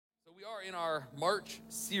are in our March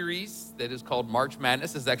series that is called March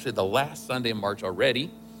Madness. This is actually the last Sunday in March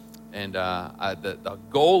already. And the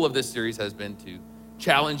goal of this series has been to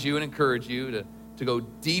challenge you and encourage you to go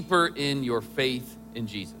deeper in your faith in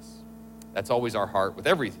Jesus. That's always our heart with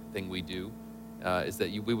everything we do, is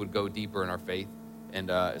that we would go deeper in our faith. And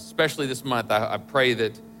especially this month, I pray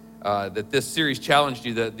that this series challenged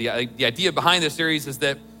you. The idea behind this series is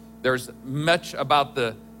that there's much about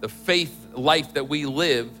the faith life that we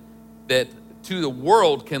live that to the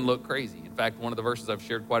world can look crazy. In fact, one of the verses I've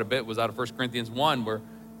shared quite a bit was out of 1 Corinthians 1, where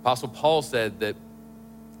Apostle Paul said that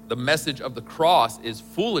the message of the cross is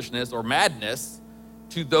foolishness or madness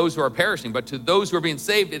to those who are perishing, but to those who are being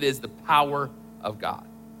saved, it is the power of God.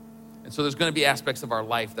 And so there's going to be aspects of our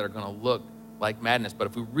life that are going to look like madness, but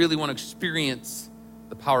if we really want to experience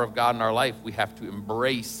the power of God in our life, we have to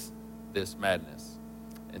embrace this madness.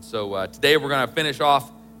 And so today we're going to finish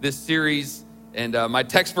off this series. And my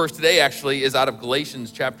text verse today actually is out of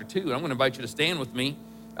Galatians chapter 2. And I'm going to invite you to stand with me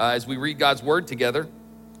as we read God's word together.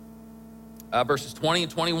 Verses 20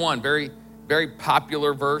 and 21, very, very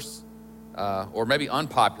popular verse, or maybe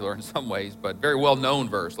unpopular in some ways, but very well-known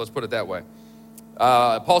verse. Let's put it that way.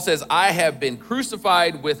 Paul says, I have been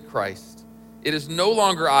crucified with Christ. It is no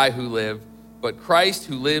longer I who live, but Christ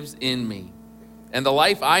who lives in me. And the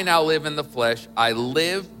life I now live in the flesh, I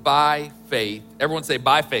live by faith. Everyone say,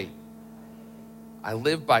 by faith. I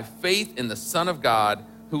live by faith in the Son of God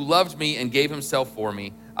who loved me and gave himself for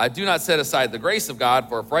me. I do not set aside the grace of God,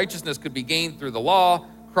 for if righteousness could be gained through the law,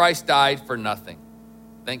 Christ died for nothing.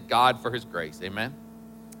 Thank God for his grace, amen?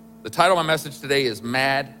 The title of my message today is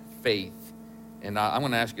Mad Faith. And I'm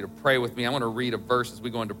going to ask you to pray with me. I'm going to read a verse as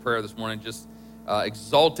we go into prayer this morning, just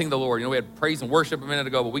exalting the Lord. You know, we had praise and worship a minute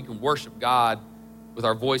ago, but we can worship God with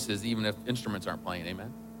our voices even if instruments aren't playing,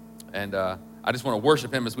 amen? And I just want to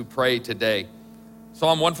worship him as we pray today.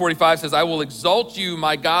 Psalm 145 says, I will exalt you,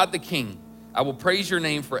 my God the King. I will praise your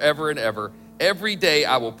name forever and ever. Every day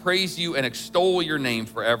I will praise you and extol your name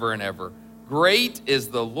forever and ever. Great is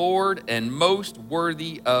the Lord and most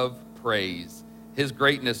worthy of praise. His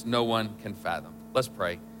greatness no one can fathom. Let's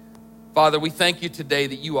pray. Father, we thank you today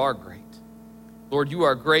that you are great. Lord, you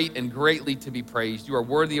are great and greatly to be praised. You are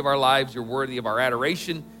worthy of our lives. You're worthy of our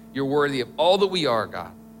adoration. You're worthy of all that we are,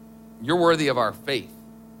 God. You're worthy of our faith.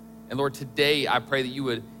 And Lord, today I pray that you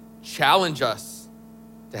would challenge us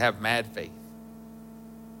to have mad faith,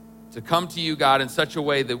 to come to you, God, in such a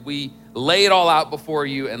way that we lay it all out before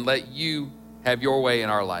you and let you have your way in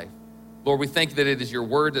our life. Lord, we thank you that it is your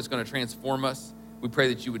word that's going to transform us. We pray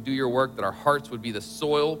that you would do your work, that our hearts would be the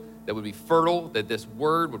soil that would be fertile, that this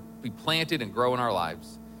word would be planted and grow in our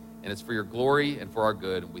lives. And it's for your glory and for our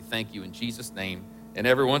good. And we thank you in Jesus' name. And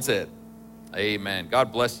everyone said, amen.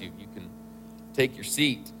 God bless you. You can take your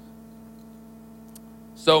seat.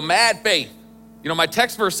 So mad faith. You know, my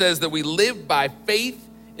text verse says that we live by faith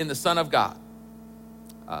in the Son of God.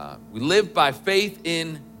 We live by faith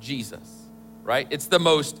in Jesus, right? It's the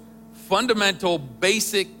most fundamental,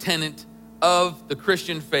 basic tenet of the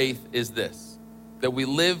Christian faith is this, that we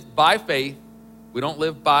live by faith. We don't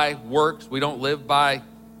live by works. We don't live by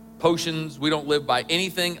potions. We don't live by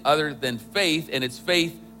anything other than faith, and it's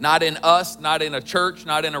faith not in us, not in a church,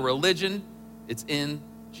 not in a religion. It's in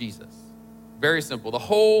Jesus. Very simple. The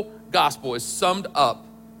whole gospel is summed up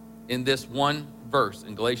in this one verse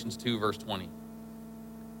in Galatians 2, verse 20.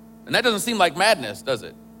 And that doesn't seem like madness, does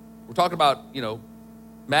it? We're talking about, you know,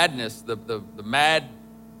 madness, the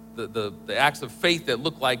acts of faith that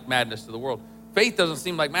look like madness to the world. Faith doesn't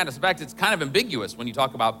seem like madness. In fact, it's kind of ambiguous when you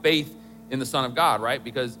talk about faith in the Son of God, right?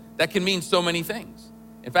 Because that can mean so many things.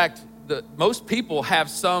 In fact, most people have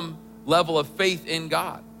some level of faith in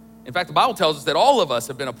God. In fact, the Bible tells us that all of us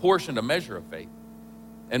have been apportioned a measure of faith.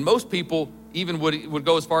 And most people even would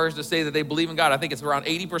go as far as to say that they believe in God. I think it's around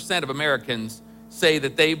 80% of Americans say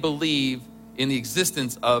that they believe in the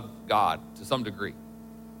existence of God to some degree.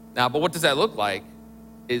 Now, but what does that look like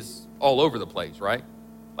is all over the place, right?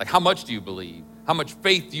 Like, how much do you believe? How much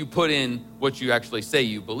faith do you put in what you actually say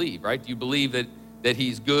you believe, right? Do you believe that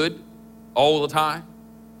he's good all the time?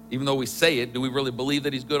 Even though we say it, do we really believe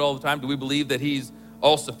that he's good all the time? Do we believe that he's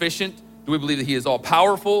all sufficient? Do we believe that he is all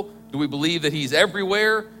powerful? Do we believe that he's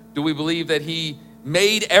everywhere? Do we believe that he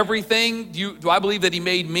made everything? Do I believe that he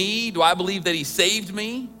made me? Do I believe that he saved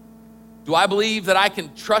me? Do I believe that I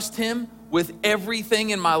can trust him with everything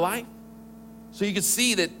in my life? So you can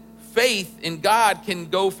see that faith in God can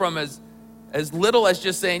go from as little as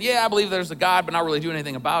just saying, yeah, I believe there's a God, but not really doing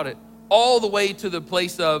anything about it, all the way to the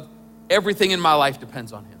place of everything in my life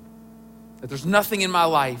depends on him. That there's nothing in my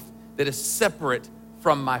life that is separate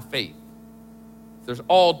from my faith. There's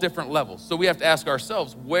all different levels. So we have to ask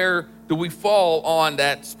ourselves, where do we fall on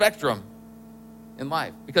that spectrum in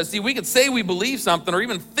life? Because see, we could say we believe something or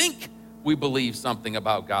even think we believe something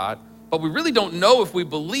about God, but we really don't know if we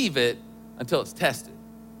believe it until it's tested,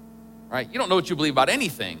 right? You don't know what you believe about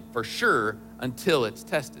anything for sure until it's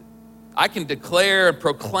tested. I can declare and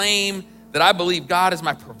proclaim that I believe God is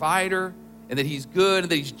my provider and that he's good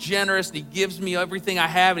and that he's generous and he gives me everything I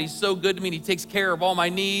have and he's so good to me and he takes care of all my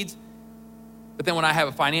needs. But then when I have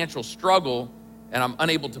a financial struggle and I'm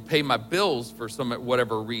unable to pay my bills for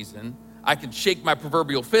whatever reason, I can shake my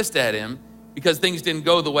proverbial fist at him because things didn't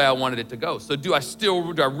go the way I wanted it to go. So do I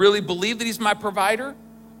really believe that he's my provider?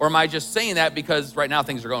 Or am I just saying that because right now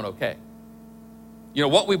things are going okay? You know,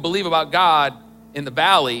 what we believe about God in the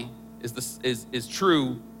valley is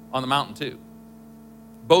true on the mountain too.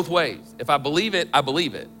 Both ways. If I believe it, I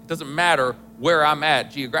believe it. It doesn't matter where I'm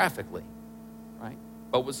at geographically, right?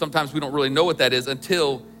 But sometimes we don't really know what that is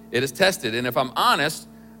until it is tested. And if I'm honest,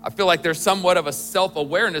 I feel like there's somewhat of a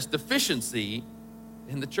self-awareness deficiency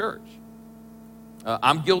in the church.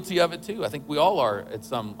 I'm guilty of it too. I think we all are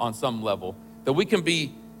on some level. That we can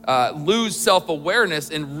lose self-awareness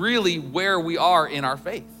in really where we are in our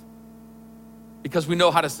faith. Because we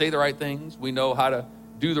know how to say the right things. We know how to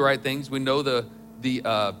do the right things. We know the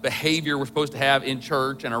behavior we're supposed to have in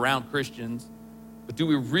church and around Christians. But do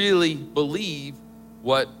we really believe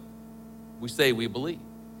what we say we believe?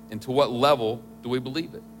 And to what level do we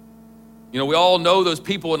believe it? You know, we all know those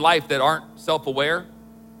people in life that aren't self-aware.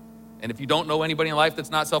 And if you don't know anybody in life that's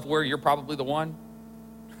not self-aware, you're probably the one.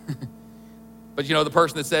 But you know, the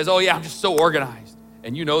person that says, oh yeah, I'm just so organized.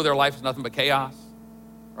 And you know their life is nothing but chaos,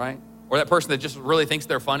 right? Or that person that just really thinks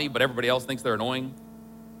they're funny, but everybody else thinks they're annoying.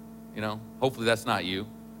 You know, hopefully that's not you.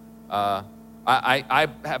 I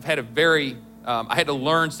have had I had to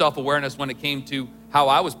learn self-awareness when it came to how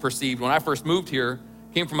I was perceived when I first moved here,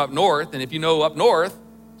 came from up north. And if you know up north,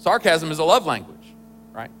 sarcasm is a love language,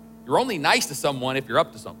 right? You're only nice to someone if you're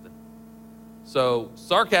up to something. So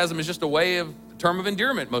sarcasm is just a term of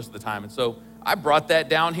endearment most of the time. And so I brought that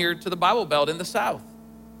down here to the Bible Belt in the South.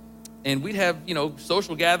 And we'd have, you know,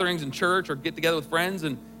 social gatherings in church or get together with friends.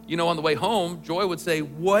 And, you know, on the way home, Joy would say,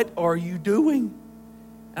 what are you doing?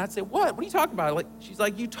 And I'd say, what? What are you talking about? She's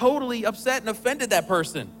like, you totally upset and offended that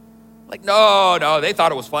person. Like, no, they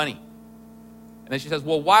thought it was funny. And then she says,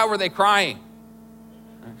 well, why were they crying?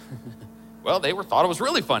 Well, they thought it was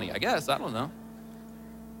really funny, I guess. I don't know.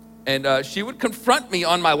 And she would confront me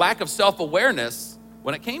on my lack of self-awareness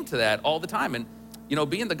when it came to that all the time. And, you know,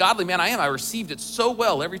 being the godly man I am, I received it so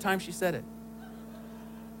well every time she said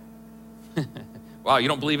it. Wow, you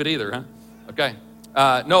don't believe it either, huh? Okay.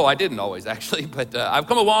 No, I didn't always, actually. But I've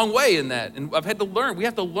come a long way in that. And I've had to learn. We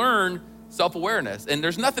have to learn self-awareness. And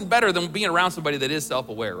there's nothing better than being around somebody that is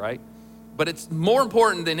self-aware, right? But it's more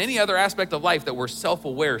important than any other aspect of life that we're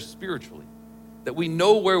self-aware spiritually. That we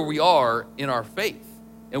know where we are in our faith.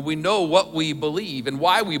 And we know what we believe and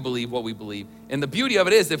why we believe what we believe. And the beauty of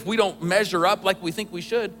it is, if we don't measure up like we think we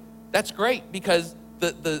should, that's great, because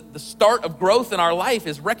the start of growth in our life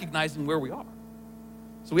is recognizing where we are.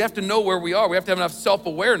 So we have to know where we are. We have to have enough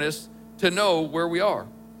self-awareness to know where we are.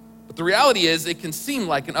 But the reality is, it can seem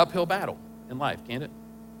like an uphill battle in life, can't it?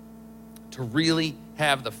 To really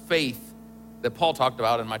have the faith that Paul talked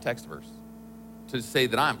about in my text verse. To say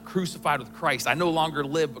that I'm crucified with Christ. I no longer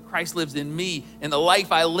live, but Christ lives in me. And the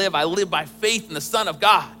life I live by faith in the Son of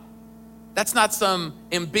God. That's not some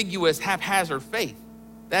ambiguous, haphazard faith.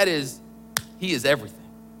 That is, he is everything.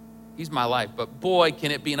 He's my life. But boy,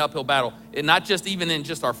 can it be an uphill battle. And not just even in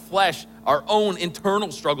just our flesh, our own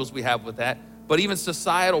internal struggles we have with that, but even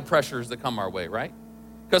societal pressures that come our way, right?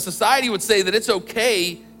 Because society would say that it's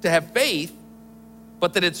okay to have faith,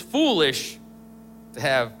 but that it's foolish to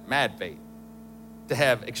have mad faith. To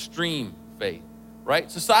have extreme faith, right?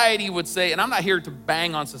 Society would say, and I'm not here to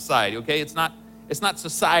bang on society, okay? It's not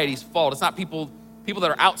society's fault. It's not people that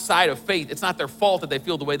are outside of faith. It's not their fault that they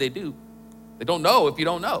feel the way they do. They don't know if you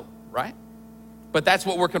don't know, right? But that's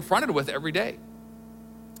what we're confronted with every day.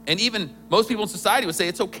 And even most people in society would say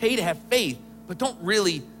it's okay to have faith, but don't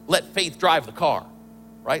really let faith drive the car,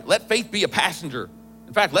 right? Let faith be a passenger.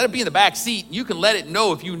 In fact, let it be in the back seat. You can let it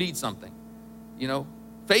know if you need something, you know?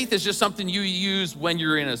 Faith is just something you use when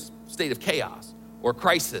you're in a state of chaos or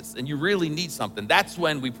crisis and you really need something. That's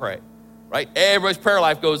when we pray, right? Everybody's prayer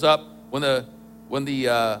life goes up when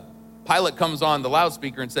the pilot comes on the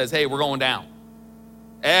loudspeaker and says, hey, we're going down.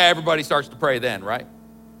 Everybody starts to pray then, right?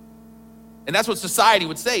 And that's what society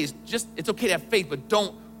would say is just, it's okay to have faith, but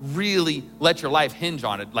don't really let your life hinge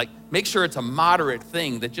on it. Like, make sure it's a moderate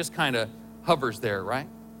thing that just kind of hovers there, right?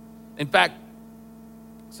 In fact,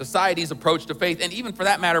 Society's approach to faith, and even for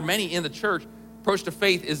that matter, many in the church, approach to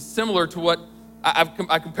faith is similar to what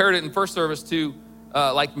I compared it in first service to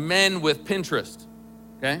like men with Pinterest,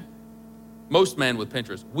 okay? Most men with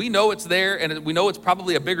Pinterest. We know it's there, and we know it's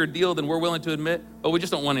probably a bigger deal than we're willing to admit, but we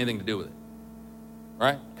just don't want anything to do with it,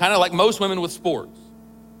 right? Kind of like most women with sports.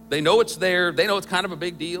 They know it's there. They know it's kind of a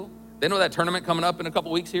big deal. They know that tournament coming up in a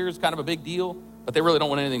couple weeks here is kind of a big deal, but they really don't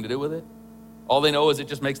want anything to do with it. All they know is it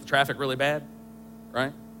just makes the traffic really bad,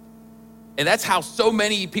 right? And that's how so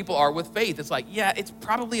many people are with faith. It's like, yeah, it's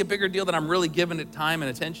probably a bigger deal than I'm really giving it time and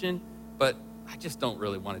attention, but I just don't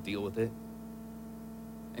really want to deal with it.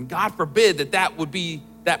 And God forbid that would be,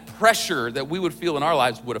 that pressure that we would feel in our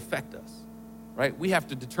lives would affect us, right? We have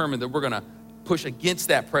to determine that we're going to push against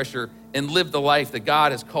that pressure and live the life that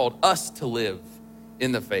God has called us to live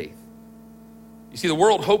in the faith. You see, the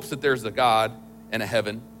world hopes that there's a God and a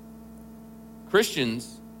heaven.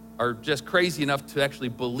 Christians are just crazy enough to actually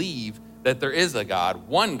believe that there is a God,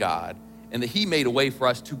 one God, and that he made a way for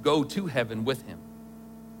us to go to heaven with him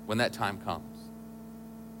when that time comes.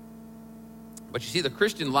 But you see, the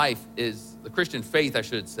Christian faith, I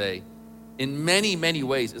should say, in many, many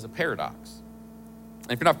ways is a paradox.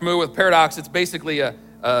 And if you're not familiar with paradox, it's basically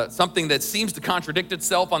something that seems to contradict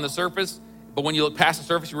itself on the surface, but when you look past the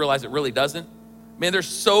surface, you realize it really doesn't. Man, there's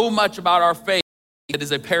so much about our faith that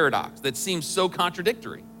is a paradox, that seems so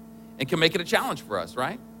contradictory and can make it a challenge for us,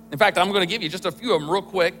 right? In fact, I'm going to give you just a few of them real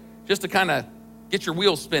quick, just to kind of get your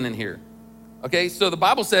wheels spinning here. Okay, so the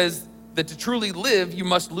Bible says that to truly live, you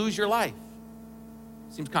must lose your life.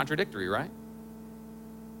 Seems contradictory, right?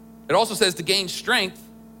 It also says to gain strength,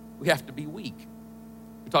 we have to be weak.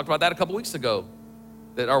 We talked about that a couple weeks ago,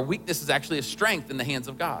 that our weakness is actually a strength in the hands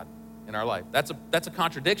of God in our life. That's a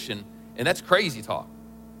contradiction, and that's crazy talk.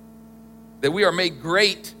 That we are made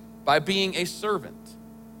great by being a servant.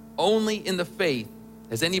 Only in the faith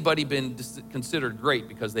has anybody been considered great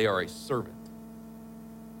because they are a servant.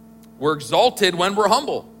 We're exalted when we're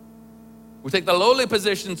humble. We take the lowly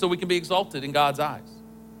position so we can be exalted in God's eyes.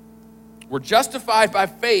 We're justified by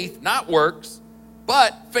faith, not works,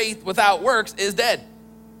 but faith without works is dead.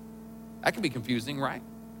 That can be confusing, right?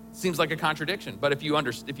 Seems like a contradiction, but if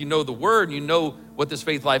you know the word and you know what this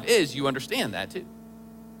faith life is, you understand that too,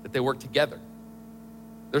 that they work together.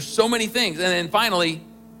 There's so many things. And then finally,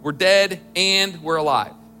 we're dead and we're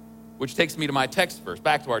alive, which takes me to my text verse,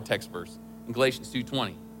 back to our text verse in Galatians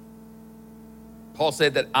 2:20. Paul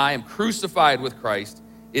said that I am crucified with Christ.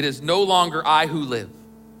 It is no longer I who live.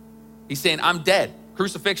 He's saying I'm dead.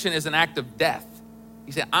 Crucifixion is an act of death.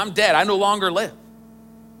 He's saying I'm dead. I no longer live.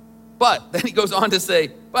 But then he goes on to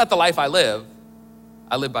say, but the life I live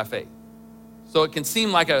by faith. So it can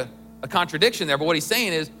seem like a contradiction there, but what he's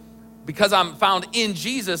saying is, because I'm found in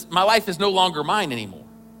Jesus, my life is no longer mine anymore.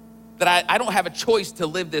 That I don't have a choice to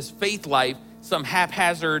live this faith life, some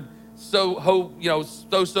haphazard,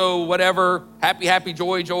 whatever, happy,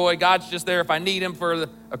 joy. God's just there if I need him for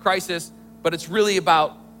a crisis. But it's really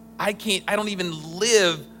about, I don't even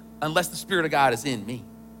live unless the Spirit of God is in me.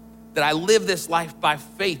 That I live this life by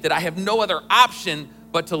faith, that I have no other option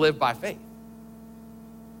but to live by faith.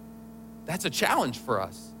 That's a challenge for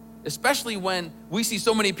us, especially when we see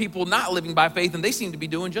so many people not living by faith and they seem to be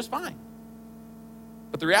doing just fine.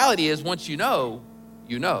 But the reality is, once you know,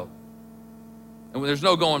 you know. And there's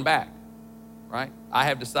no going back, right? I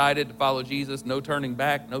have decided to follow Jesus, no turning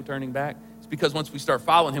back. It's because once we start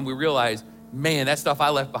following him, we realize, man, that stuff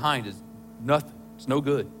I left behind is nothing. It's no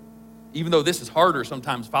good. Even though this is harder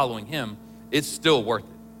sometimes following him, it's still worth it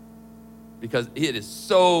because it is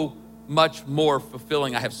so much more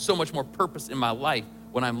fulfilling. I have so much more purpose in my life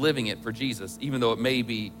when I'm living it for Jesus, even though it may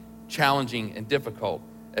be challenging and difficult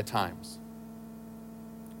at times.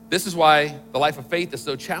 This is why the life of faith is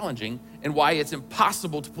so challenging and why it's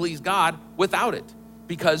impossible to please God without it,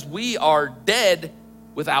 because we are dead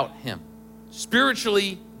without him,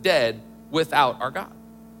 spiritually dead without our God.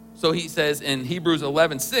 So he says in Hebrews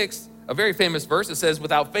 11:6, a very famous verse, it says,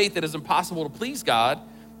 without faith it is impossible to please God,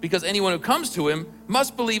 because anyone who comes to him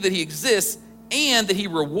must believe that he exists and that he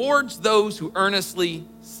rewards those who earnestly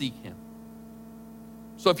seek him.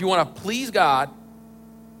 So if you want to please God,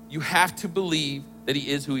 you have to believe that he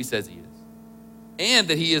is who he says he is, and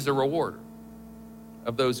that he is a rewarder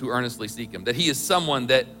of those who earnestly seek him, that he is someone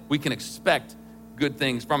that we can expect good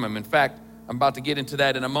things from him. In fact, I'm about to get into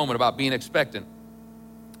that in a moment about being expectant.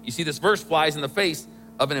 You see, this verse flies in the face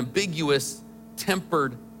of an ambiguous,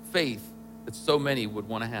 tempered faith that so many would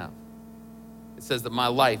want to have. It says that my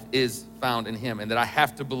life is found in him and that I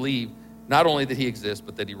have to believe not only that he exists,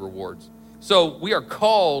 but that he rewards. So we are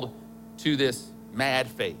called to this mad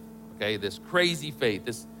faith, okay? This crazy faith,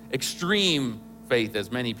 this extreme faith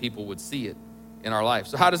as many people would see it in our life.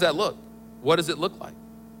 So how does that look? What does it look like?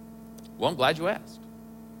 Well, I'm glad you asked,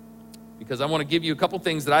 because I want to give you a couple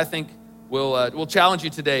things that I think will challenge you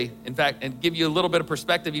today, in fact, and give you a little bit of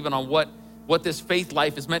perspective even on what this faith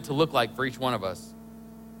life is meant to look like for each one of us.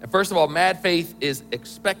 And first of all, mad faith is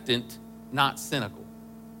expectant, not cynical.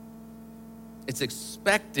 It's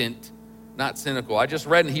expectant, not cynical. I just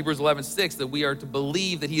read in Hebrews 11:6 that we are to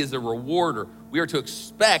believe that he is a rewarder. We are to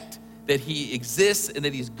expect that he exists and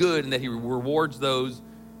that he's good and that he rewards those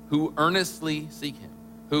who earnestly seek him,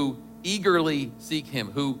 who eagerly seek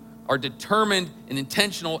him, who are determined and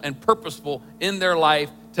intentional and purposeful in their life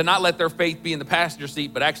to not let their faith be in the passenger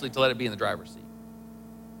seat, but actually to let it be in the driver's seat.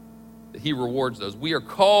 That he rewards those. We are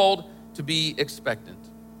called to be expectant.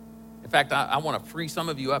 In fact, I want to free some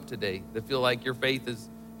of you up today that feel like your faith is,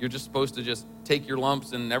 you're just supposed to just take your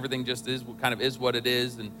lumps and everything just is kind of is what it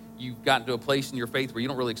is, and you've gotten to a place in your faith where you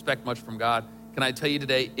don't really expect much from God. Can I tell you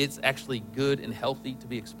today, it's actually good and healthy to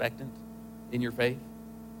be expectant in your faith?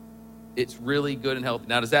 It's really good and healthy.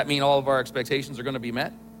 Now, does that mean all of our expectations are going to be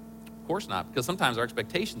met? Of course not, because sometimes our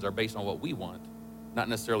expectations are based on what we want, not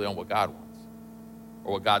necessarily on what God wants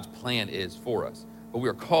or what God's plan is for us. But we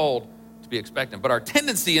are called to be expectant. But our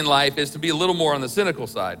tendency in life is to be a little more on the cynical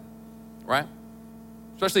side, right?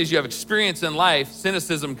 Especially as you have experience in life,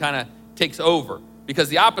 cynicism kind of takes over, because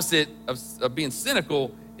the opposite of being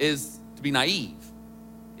cynical is to be naive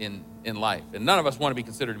in life. And none of us want to be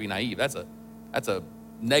considered to be naive. That's a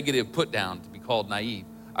negative put down to be called naive.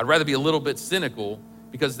 I'd rather be a little bit cynical,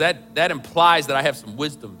 because that implies that I have some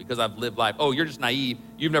wisdom because I've lived life. Oh, you're just naive.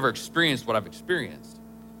 You've never experienced what I've experienced.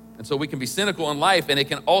 And so we can be cynical in life, and it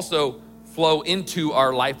can also flow into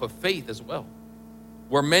our life of faith as well,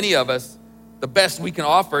 where many of us, the best we can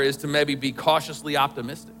offer is to maybe be cautiously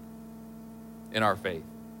optimistic in our faith,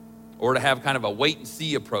 or to have kind of a wait and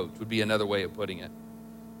see approach would be another way of putting it.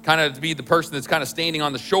 Kind of to be the person that's kind of standing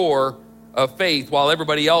on the shore of faith while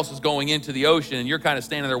everybody else is going into the ocean, and you're kind of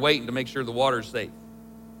standing there waiting to make sure the water's safe.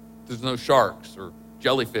 There's no sharks or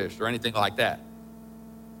jellyfish or anything like that.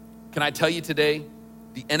 Can I tell you today,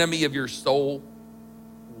 the enemy of your soul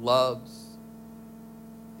loves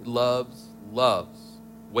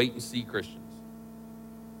wait and see Christians.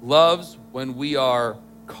 Loves when we are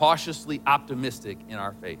cautiously optimistic in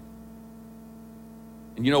our faith.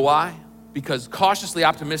 And you know why? Because cautiously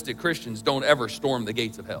optimistic Christians don't ever storm the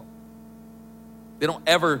gates of hell. They don't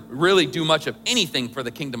ever really do much of anything for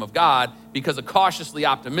the kingdom of God, because a cautiously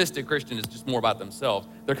optimistic Christian is just more about themselves.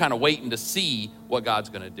 They're kind of waiting to see what God's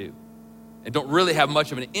going to do, and don't really have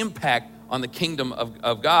much of an impact on the kingdom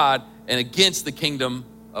of God and against the kingdom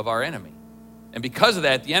of our enemy. And because of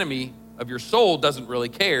that, the enemy of your soul doesn't really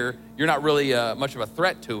care. You're not really much of a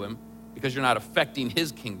threat to him, because you're not affecting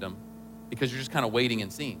his kingdom, because you're just kind of waiting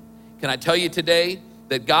and seeing. Can I tell you today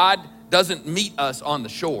that God doesn't meet us on the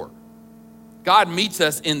shore? God meets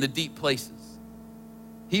us in the deep places.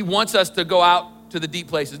 He wants us to go out to the deep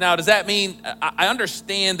places. Now, does that mean, I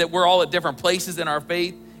understand that we're all at different places in our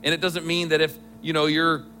faith, and it doesn't mean that if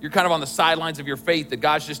you're kind of on the sidelines of your faith that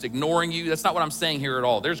God's just ignoring you. That's not what I'm saying here at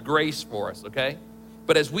all. There's grace for us, okay?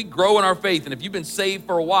 But as we grow in our faith, and if you've been saved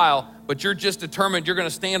for a while, but you're just determined you're going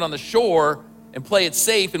to stand on the shore and play it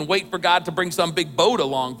safe and wait for God to bring some big boat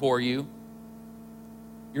along for you,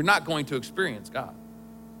 you're not going to experience God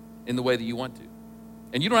in the way that you want to.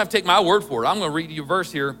 And you don't have to take my word for it. I'm going to read you a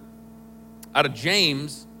verse here out of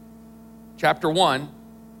James chapter 1.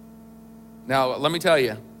 Now, let me tell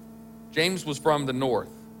you, James was from the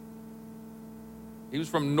north. He was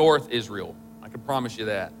from North Israel. I can promise you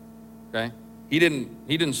that, okay? He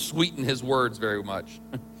didn't sweeten his words very much.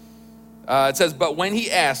 It says, but when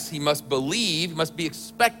he asks, he must believe, he must be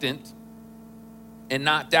expectant and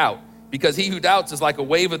not doubt, because he who doubts is like a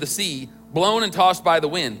wave of the sea, blown and tossed by the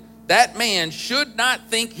wind. That man should not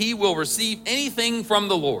think he will receive anything from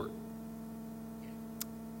the Lord.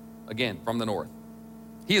 Again, from the north.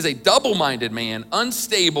 He is a double-minded man,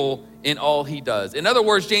 unstable in all he does. In other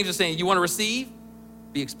words, James is saying, you want to receive?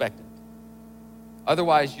 Be expectant.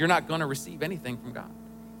 Otherwise, you're not going to receive anything from God.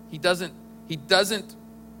 He doesn't,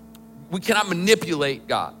 we cannot manipulate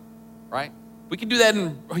God, right? We can do that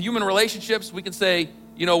in human relationships. We can say,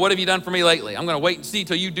 what have you done for me lately? I'm going to wait and see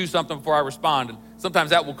till you do something before I respond. And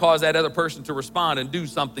sometimes that will cause that other person to respond and do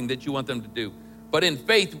something that you want them to do. But in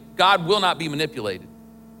faith, God will not be manipulated.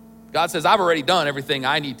 God says, I've already done everything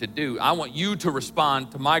I need to do. I want you to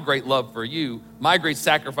respond to my great love for you, my great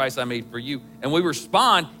sacrifice I made for you. And when we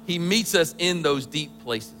respond, he meets us in those deep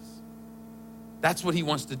places. That's what he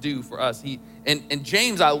wants to do for us. And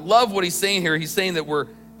James, I love what he's saying here. He's saying that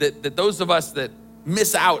that those of us that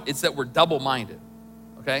miss out, it's that we're double-minded,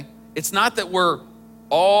 okay? It's not that we're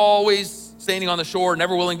always standing on the shore,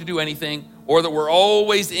 never willing to do anything, or that we're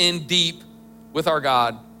always in deep with our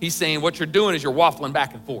God. He's saying what you're doing is you're waffling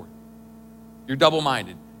back and forth. You're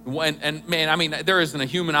double-minded. And man, I mean, there isn't a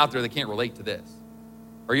human out there that can't relate to this.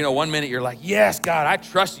 Or, 1 minute you're like, yes, God, I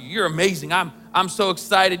trust you. You're amazing. I'm so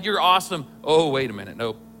excited. You're awesome. Oh, wait a minute.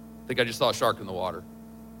 Nope. I think I just saw a shark in the water.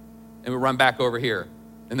 And we run back over here.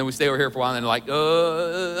 And then we stay over here for a while, and then like,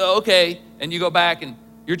 okay. And you go back, and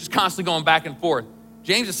you're just constantly going back and forth.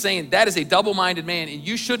 James is saying that is a double-minded man, and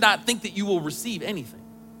you should not think that you will receive anything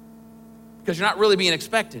because you're not really being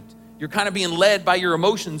expectant. You're kind of being led by your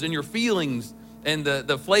emotions and your feelings and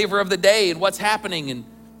the flavor of the day and what's happening, and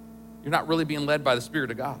you're not really being led by the Spirit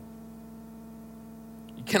of God.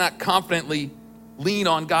 You cannot confidently lean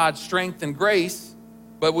on God's strength and grace,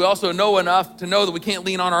 but we also know enough to know that we can't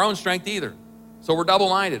lean on our own strength either. So we're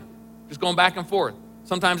double-minded, just going back and forth.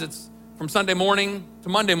 Sometimes it's from Sunday morning to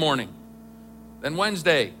Monday morning, then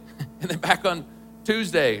Wednesday, and then back on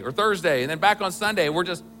Tuesday or Thursday, and then back on Sunday. We're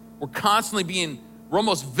constantly we're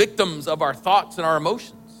almost victims of our thoughts and our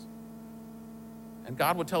emotions. And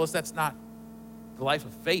God would tell us that's not the life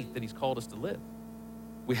of faith that he's called us to live.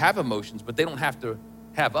 We have emotions, but they don't have to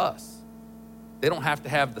have us. They don't have to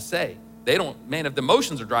have the say. If the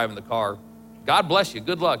emotions are driving the car, God bless you,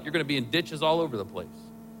 good luck. You're going to be in ditches all over the place.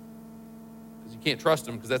 Because you can't trust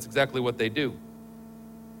them, because that's exactly what they do.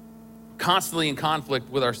 Constantly in conflict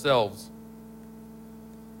with ourselves.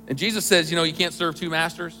 And Jesus says, you can't serve two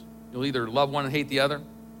masters. You'll either love one and hate the other.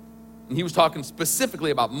 And he was talking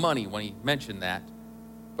specifically about money when he mentioned that.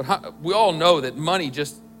 But we all know that money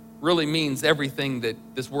just really means everything that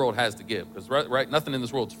this world has to give. Because right, nothing in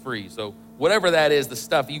this world is free. So whatever that is, the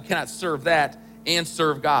stuff, you cannot serve that and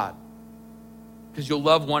serve God. Because you'll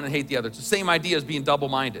love one and hate the other. It's the same idea as being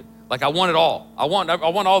double-minded. Like I want it all. I want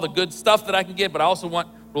all the good stuff that I can get, but I also want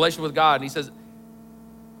relationship with God. And he says,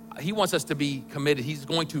 he wants us to be committed. He's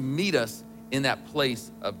going to meet us in that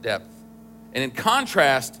place of depth. And in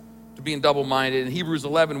contrast to being double-minded, in Hebrews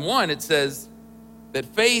 11:1, it says that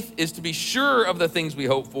faith is to be sure of the things we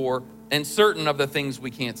hope for and certain of the things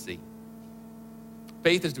we can't see.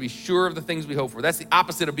 Faith is to be sure of the things we hope for. That's the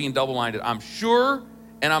opposite of being double-minded. I'm sure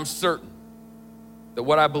and I'm certain that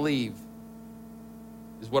what I believe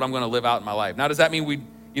is what I'm going to live out in my life. Now, does that mean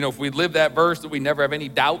if we live that verse that we never have any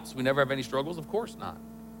doubts, we never have any struggles? Of course not.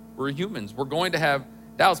 We're humans. We're going to have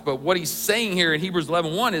doubts. But what he's saying here in Hebrews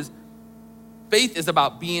 11:1 is faith is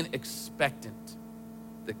about being expectant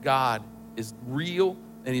that God is real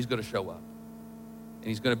and he's going to show up. And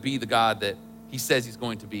he's going to be the God that he says he's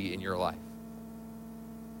going to be in your life.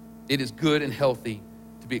 It is good and healthy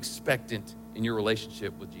to be expectant in your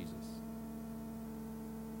relationship with Jesus.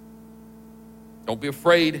 Don't be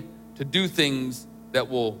afraid to do things that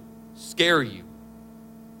will scare you.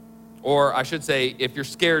 Or I should say, if you're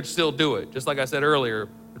scared, still do it. Just like I said earlier,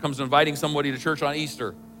 when it comes to inviting somebody to church on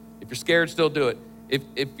Easter. If you're scared, still do it.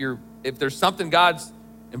 If there's something God's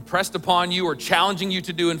impressed upon you or challenging you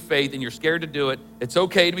to do in faith and you're scared to do it, it's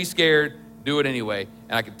okay to be scared, do it anyway.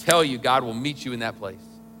 And I can tell you, God will meet you in that place.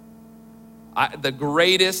 The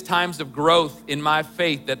greatest times of growth in my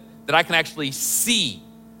faith that I can actually see.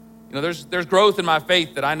 There's growth in my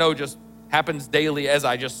faith that I know just happens daily as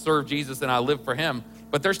I just serve Jesus and I live for him.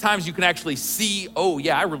 But there's times you can actually see, oh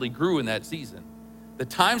yeah, I really grew in that season. The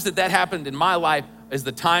times that happened in my life is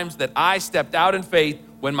the times that I stepped out in faith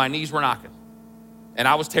when my knees were knocking. And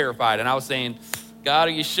I was terrified and I was saying, God,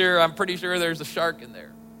 are you sure? I'm pretty sure there's a shark in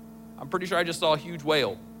there. I'm pretty sure I just saw a huge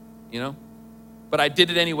whale, But I did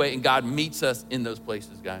it anyway, and God meets us in those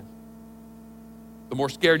places, guys. The more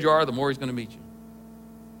scared you are, the more he's going to meet you.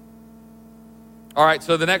 All right,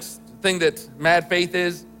 so the next thing that mad faith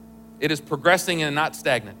is, it is progressing and not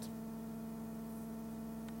stagnant.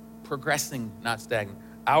 Progressing, not stagnant.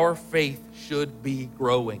 Our faith should be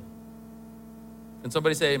growing. Can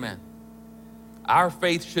somebody say amen? Our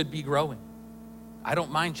faith should be growing. I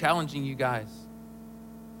don't mind challenging you guys.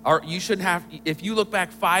 You shouldn't have, if you look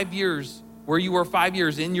back 5 years, where you were 5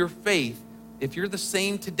 years in your faith, if you're the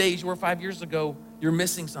same today as you were 5 years ago, you're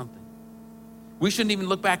missing something. We shouldn't even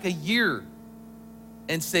look back a year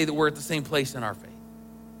and say that we're at the same place in our faith.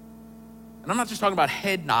 And I'm not just talking about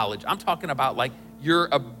head knowledge. I'm talking about like your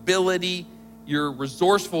ability, your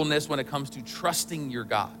resourcefulness when it comes to trusting your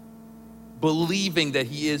God, believing that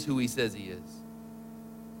he is who he says he is.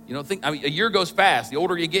 A year goes fast. The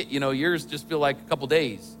older you get, years just feel like a couple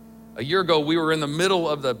days. A year ago, we were in the middle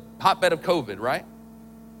of the hotbed of COVID, right?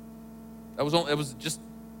 It was just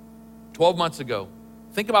 12 months ago.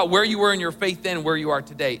 Think about where you were in your faith then and where you are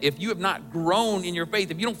today. If you have not grown in your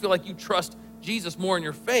faith, if you don't feel like you trust Jesus more in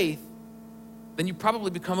your faith, then you probably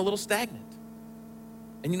become a little stagnant.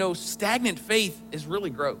 And you know, stagnant faith is really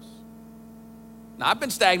gross. Now, I've been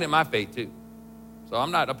stagnant in my faith too. So I'm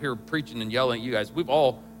not up here preaching and yelling at you guys.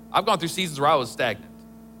 I've gone through seasons where I was stagnant.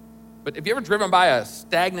 But have you ever driven by a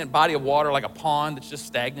stagnant body of water, like a pond that's just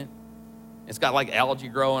stagnant? It's got like algae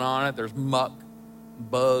growing on it. There's muck,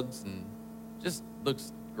 bugs, and just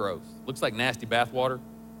looks gross. Looks like nasty bath water.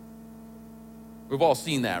 We've all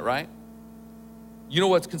seen that, right? You know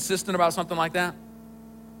what's consistent about something like that?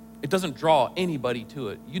 It doesn't draw anybody to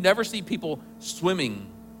it. You never see people swimming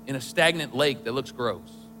in a stagnant lake that looks gross,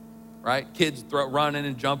 right? Kids running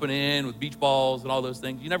and jumping in with beach balls and all those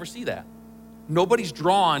things. You never see that. Nobody's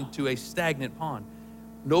drawn to a stagnant pond.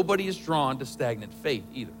 Nobody is drawn to stagnant faith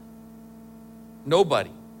either.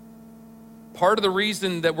 Nobody. Part of the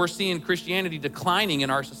reason that we're seeing Christianity declining in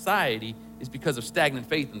our society is because of stagnant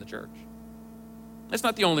faith in the church. That's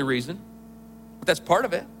not the only reason, but that's part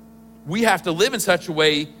of it. We have to live in such a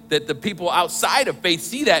way that the people outside of faith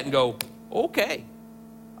see that and go, okay,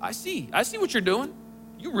 I see what you're doing.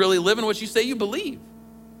 You really live in what you say you believe,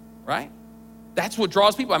 right? That's what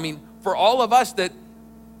draws people. I mean, for all of us that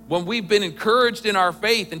when we've been encouraged in our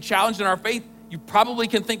faith and challenged in our faith, you probably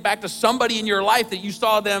can think back to somebody in your life that you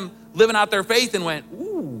saw them living out their faith and went,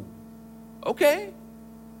 ooh, okay,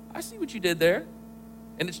 I see what you did there.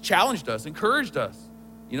 And it's challenged us, encouraged us,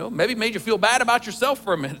 you know, maybe made you feel bad about yourself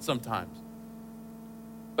for a minute sometimes.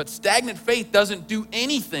 But stagnant faith doesn't do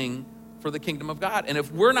anything for the kingdom of God. And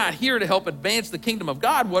if we're not here to help advance the kingdom of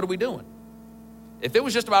God, what are we doing? If it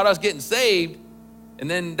was just about us getting saved and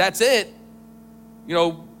then that's it, you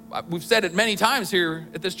know, we've said it many times here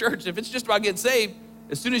at this church, if it's just about getting saved,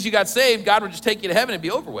 as soon as you got saved, God would just take you to heaven and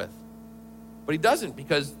be over with. But he doesn't,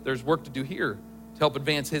 because there's work to do here to help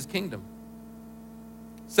advance his kingdom.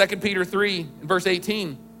 2 Peter 3 in verse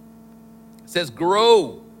 18 says,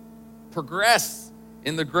 grow, progress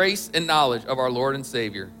in the grace and knowledge of our Lord and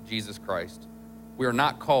Savior, Jesus Christ. We are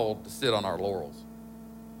not called to sit on our laurels.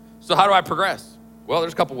 So how do I progress? Well,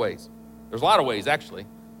 there's a couple ways. There's a lot of ways, actually.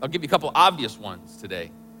 I'll give you a couple obvious ones today,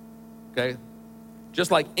 okay?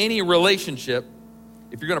 Just like any relationship,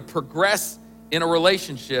 if you're gonna progress in a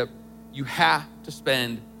relationship, you have to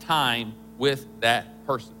spend time with that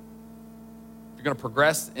person. If you're gonna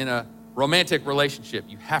progress in a romantic relationship,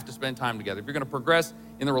 you have to spend time together. If you're gonna progress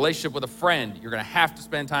in the relationship with a friend, you're gonna have to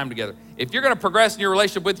spend time together. If you're gonna progress in your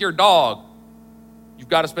relationship with your dog, you've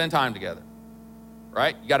gotta spend time together,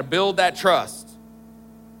 right? You gotta build that trust.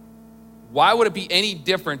 Why would it be any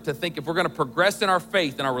different to think if we're gonna progress in our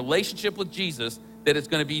faith, in our relationship with Jesus, that it's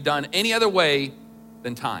gonna be done any other way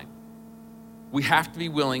than time? We have to be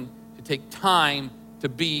willing to take time to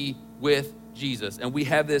be with Jesus. And we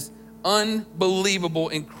have this unbelievable,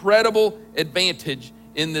 incredible advantage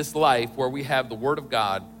in this life where we have the Word of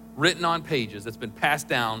God written on pages that's been passed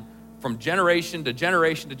down from generation to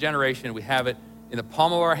generation to generation. We have it in the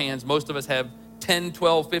palm of our hands. Most of us have 10,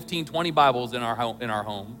 12, 15, 20 Bibles in our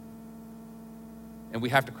home. And we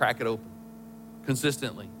have to crack it open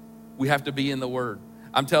consistently. We have to be in the Word.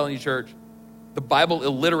 I'm telling you, church, the Bible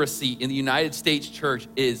illiteracy in the United States church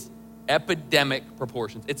is epidemic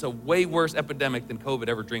proportions. It's a way worse epidemic than COVID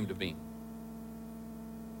ever dreamed of being.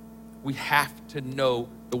 We have to know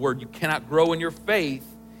the Word. You cannot grow in your faith.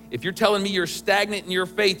 If you're telling me you're stagnant in your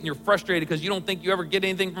faith and you're frustrated because you don't think you ever get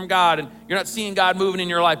anything from God and you're not seeing God moving in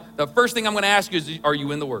your life, the first thing I'm going to ask you is, are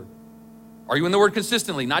you in the Word? Are you in the Word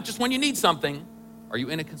consistently? Not just when you need something. Are you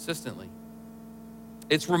in it consistently?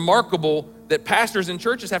 It's remarkable that pastors and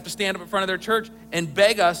churches have to stand up in front of their church and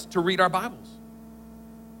beg us to read our Bibles.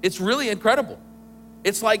 It's really incredible.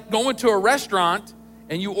 It's like going to a restaurant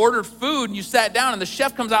and you ordered food and you sat down and the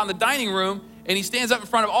chef comes out in the dining room and he stands up in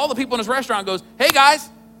front of all the people in his restaurant and goes, hey guys,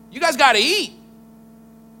 you guys got to eat.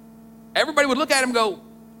 Everybody would look at him and go,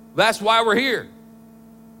 that's why we're here.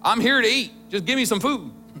 I'm here to eat. Just give me some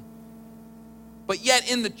food. But yet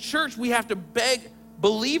in the church, we have to beg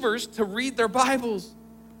believers to read their Bibles.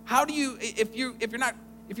 How do you, if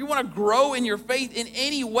you want to grow in your faith in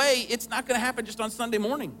any way, it's not going to happen just on Sunday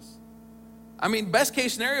mornings. I mean, best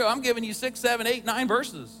case scenario, I'm giving you 6, 7, 8, 9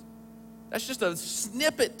 verses. That's just a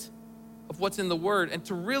snippet of what's in the Word. And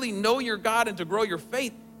to really know your God and to grow your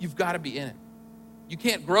faith, you've got to be in it. You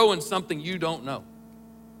can't grow in something you don't know.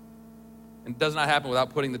 And it does not happen without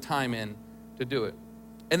putting the time in to do it.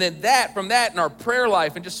 And then from that in our prayer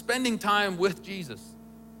life and just spending time with Jesus.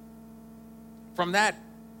 From that,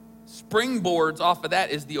 springboards off of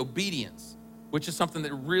that is the obedience, which is something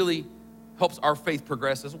that really helps our faith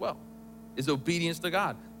progress as well, is obedience to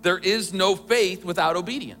God. There is no faith without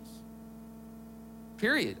obedience.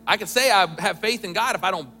 Period. I could say I have faith in God. If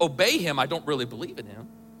I don't obey him, I don't really believe in him.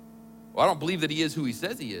 Well, I don't believe that he is who he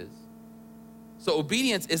says he is. So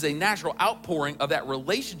obedience is a natural outpouring of that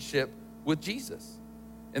relationship with Jesus.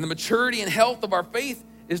 And the maturity and health of our faith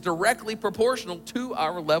is directly proportional to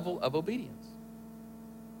our level of obedience.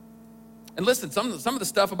 And listen, some of the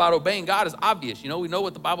stuff about obeying God is obvious. We know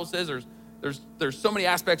what the Bible says. There's so many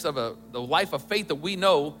aspects of the life of faith that we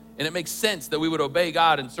know, and it makes sense that we would obey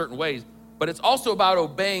God in certain ways. But it's also about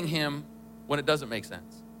obeying him when it doesn't make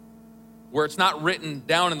sense, where it's not written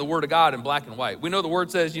down in the Word of God in black and white. We know the Word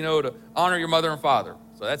says, to honor your mother and father.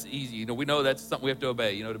 So that's easy. We know that's something we have to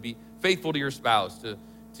obey, to be faithful to your spouse,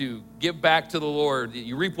 to give back to the Lord.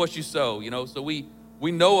 You reap what you sow, So we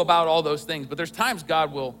know about all those things. But there's times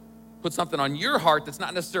God will put something on your heart that's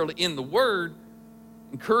not necessarily in the Word,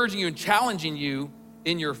 encouraging you and challenging you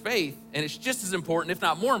in your faith. And it's just as important, if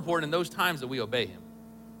not more important, in those times that we obey him.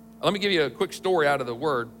 Let me give you a quick story out of the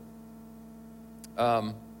Word.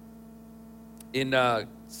 In 2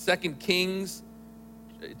 Kings,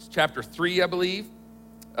 it's chapter 3, I believe.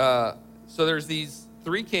 So there's these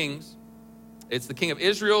three kings. It's the king of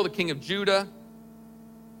Israel, the king of Judah,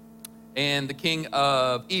 and the king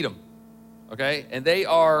of Edom. Okay? And they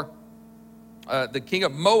are, the king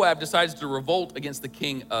of Moab decides to revolt against the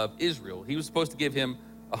king of Israel. He was supposed to give him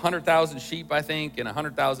 100,000 sheep, I think, and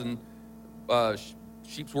 100,000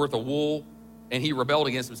 sheep's worth of wool. And he rebelled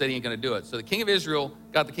against him, said he ain't going to do it. So the king of Israel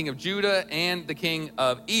got the king of Judah and the king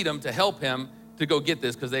of Edom to help him to go get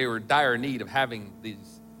this, because they were in dire need of having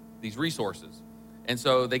these resources. And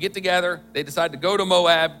so they get together. They decide to go to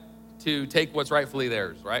Moab to take what's rightfully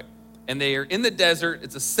theirs, right? And they are in the desert.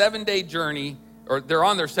 It's a 7-day journey, or they're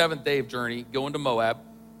on their 7th day of journey going to Moab.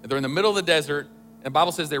 And they're in the middle of the desert. And the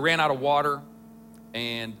Bible says they ran out of water,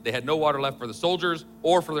 and they had no water left for the soldiers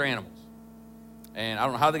or for their animals. And I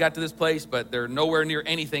don't know how they got to this place, but they're nowhere near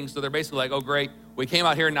anything. So they're basically like, oh, great, we came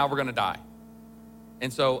out here and now we're going to die.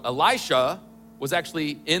 And so Elisha was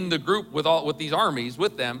actually in the group with these armies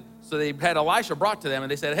with them. So they had Elisha brought to them,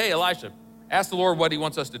 and they said, hey, Elisha, ask the Lord what he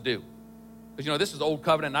wants us to do. Because, this is old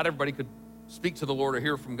covenant. Not everybody could speak to the Lord or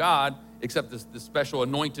hear from God, except the special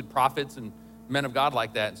anointed prophets and men of God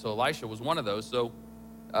like that. And so Elisha was one of those. So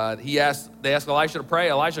they asked Elisha to pray.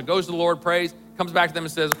 Elisha goes to the Lord, prays, comes back to them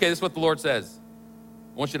and says, okay, this is what the Lord says.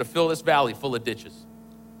 I want you to fill this valley full of ditches.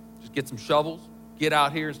 Just get some shovels, get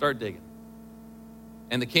out here and start digging.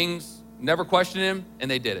 And the kings never questioned him,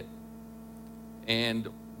 and they did it. And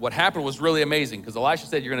what happened was really amazing, because Elisha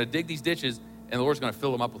said, you're going to dig these ditches, and the Lord's going to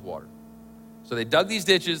fill them up with water. So they dug these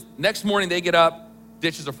ditches. Next morning they get up,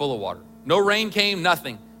 ditches are full of water. No rain came,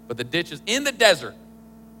 nothing. But the ditches in the desert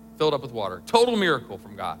filled up with water. Total miracle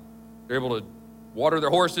from God. They're able to water their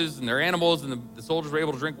horses and their animals, and the soldiers were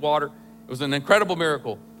able to drink water. It was an incredible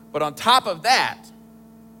miracle. But on top of that,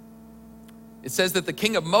 it says that the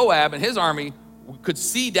king of Moab and his army could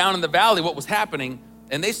see down in the valley what was happening,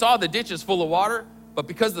 and they saw the ditches full of water, but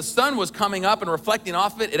because the sun was coming up and reflecting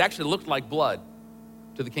off of it, it actually looked like blood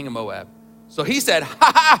to the king of Moab. So he said,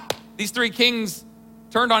 ha ha, these three kings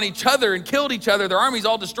turned on each other and killed each other. Their armies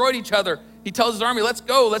all destroyed each other. He tells his army, let's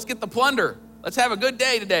go, let's get the plunder. Let's have a good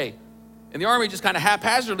day today. And the army just kind of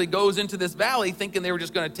haphazardly goes into this valley thinking they were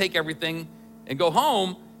just going to take everything and go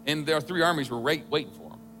home. And their three armies were waiting for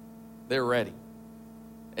them. They were ready.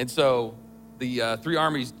 And so the three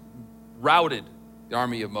armies routed the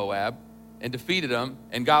army of Moab and defeated them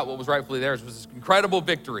and got what was rightfully theirs. It was this incredible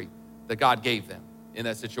victory that God gave them in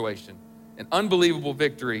that situation. An unbelievable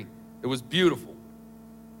victory. It was beautiful.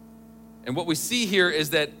 And what we see here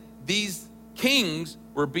is that these kings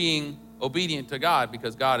were being obedient to God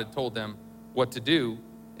because God had told them what to do,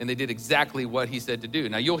 and they did exactly what he said to do.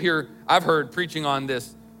 Now you'll hear, I've heard preaching on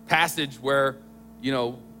this passage where,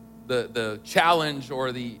 the challenge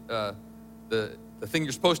or the thing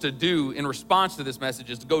you're supposed to do in response to this message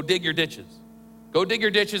is to go dig your ditches. Go dig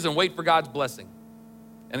your ditches and wait for God's blessing.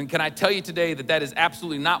 And can I tell you today that that is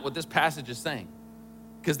absolutely not what this passage is saying?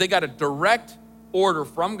 Because they got a direct order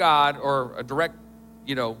from God, or a direct,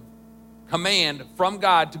 command from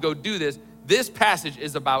God to go do this. This passage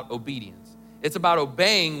is about obedience. It's about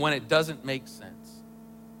obeying when it doesn't make sense.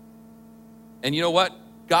 And you know what?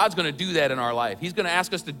 God's going to do that in our life. He's going to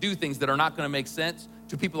ask us to do things that are not going to make sense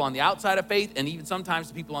to people on the outside of faith, and even sometimes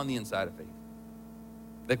to people on the inside of faith.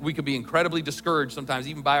 That we could be incredibly discouraged sometimes,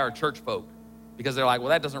 even by our church folk, because they're like, well,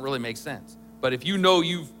 that doesn't really make sense. But if you know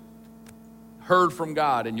you've heard from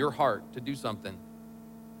God in your heart to do something,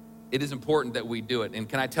 it is important that we do it. And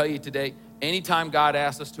can I tell you today, anytime God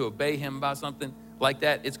asks us to obey him about something like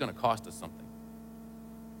that, it's going to cost us something.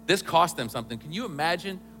 This cost them something. Can you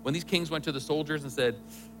imagine when these kings went to the soldiers and said,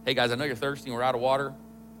 hey guys, I know you're thirsty and we're out of water,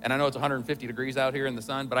 and I know it's 150 degrees out here in the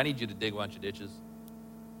sun, but I need you to dig a bunch of ditches.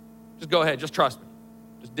 Just go ahead, just trust me.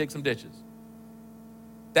 Just dig some ditches.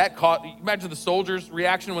 Imagine the soldiers'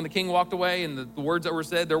 reaction when the king walked away and the words that were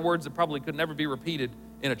said. They're words that probably could never be repeated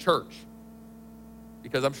in a church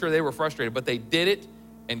because I'm sure they were frustrated, but they did it,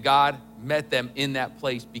 and God met them in that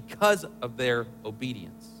place because of their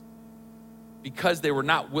obedience. Because they were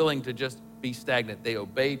not willing to just be stagnant. They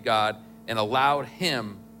obeyed God and allowed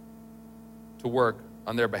him to work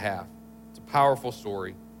on their behalf. It's a powerful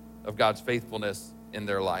story of God's faithfulness in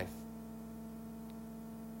their life.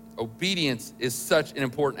 Obedience is such an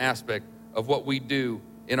important aspect of what we do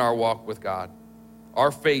in our walk with God.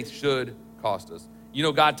 Our faith should cost us. You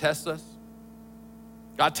know, God tests us.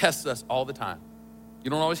 God tests us all the time.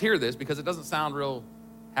 You don't always hear this because it doesn't sound real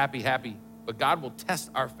happy, but God will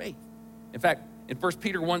test our faith. In fact, in 1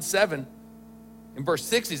 Peter 1:7, in verse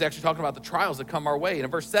 6, he's actually talking about the trials that come our way. And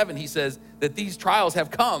in verse 7, he says that these trials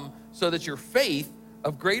have come so that your faith,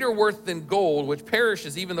 of greater worth than gold, which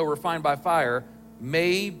perishes even though refined by fire,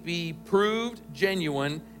 may be proved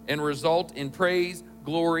genuine and result in praise,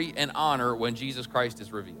 glory, and honor when Jesus Christ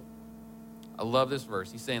is revealed. I love this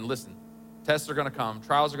verse. He's saying, listen, tests are going to come,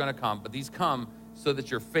 trials are going to come, but these come so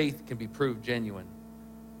that your faith can be proved genuine.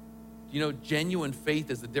 You know, genuine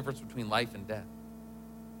faith is the difference between life and death.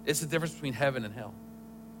 It's the difference between heaven and hell.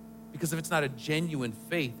 Because if it's not a genuine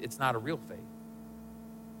faith, it's not a real faith.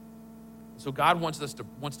 So God wants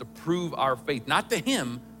to prove our faith, not to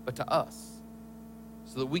him, but to us,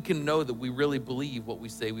 so that we can know that we really believe what we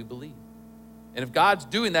say we believe. And if God's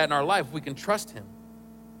doing that in our life, we can trust him.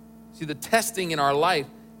 See, the testing in our life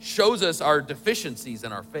shows us our deficiencies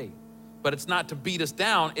in our faith, but it's not to beat us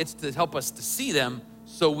down, it's to help us to see them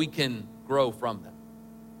so we can grow from them.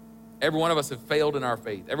 Every one of us have failed in our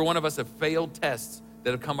faith. Every one of us have failed tests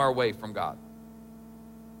that have come our way from God.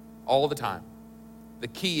 All the time. The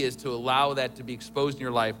key is to allow that to be exposed in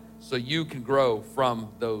your life so you can grow from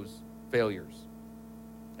those failures.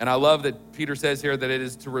 And I love that Peter says here that it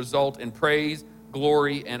is to result in praise,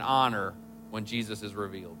 glory, and honor when Jesus is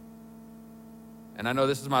revealed. And I know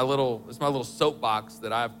this is my little soapbox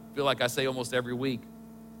that I feel like I say almost every week.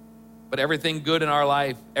 But everything good in our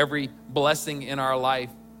life, every blessing in our life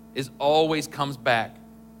always comes back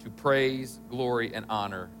to praise, glory, and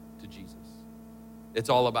honor to Jesus. It's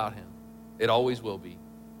all about him. It always will be.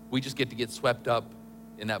 We just get to get swept up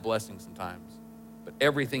in that blessing sometimes. But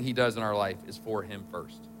everything he does in our life is for him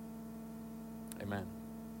first. Amen.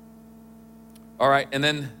 All right, and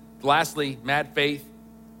then lastly, mad faith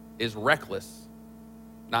is reckless,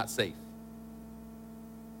 not safe.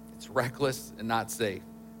 It's reckless and not safe.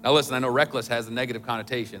 Now listen, I know reckless has a negative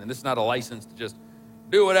connotation, and this is not a license to just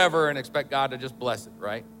do whatever and expect God to just bless it,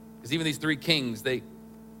 right? Because even these three kings,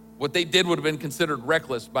 what they did would have been considered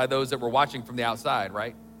reckless by those that were watching from the outside,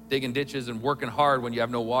 right? Digging ditches and working hard when you have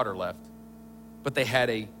no water left. But they had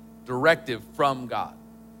a directive from God.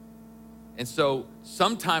 And so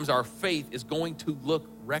sometimes our faith is going to look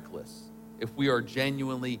reckless if we are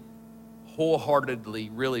genuinely, wholeheartedly,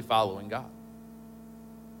 really following God.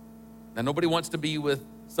 Now, nobody wants to be with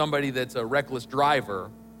somebody that's a reckless driver,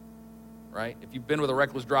 right? If you've been with a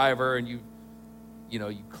reckless driver and you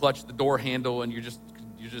clutch the door handle and you're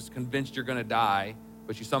just convinced you're going to die,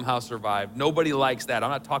 but you somehow survive. Nobody likes that. I'm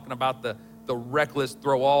not talking about the reckless,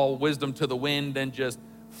 throw all wisdom to the wind and just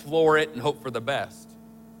floor it and hope for the best.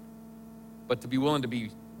 But to be willing to be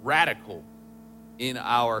radical in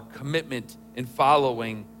our commitment in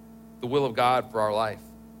following the will of God for our life.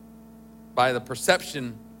 By the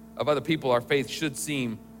perception of other people, our faith should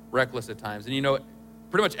seem reckless at times. And you know,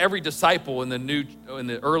 pretty much every disciple in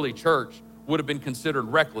the early church would have been considered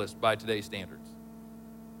reckless by today's standards.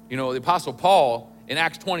 You know, the Apostle Paul in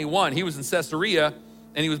Acts 21, he was in Caesarea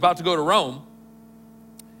and he was about to go to Rome.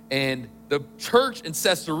 And the church in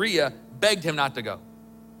Caesarea begged him not to go.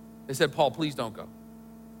 They said, Paul, please don't go.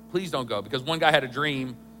 Please don't go. Because one guy had a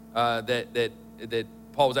dream that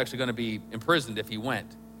Paul was actually going to be imprisoned if he went.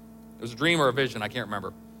 It was a dream or a vision, I can't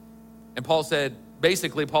remember. And Paul said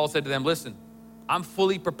to them, listen, I'm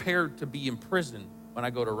fully prepared to be imprisoned when I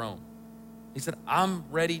go to Rome. He said, I'm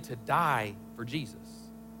ready to die for Jesus.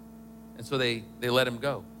 And so they let him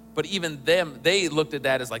go. But even them, they looked at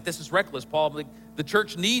that as like, this is reckless, Paul. Like, the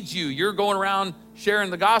church needs you. You're going around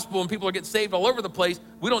sharing the gospel and people are getting saved all over the place.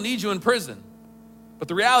 We don't need you in prison. But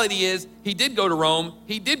the reality is, he did go to Rome.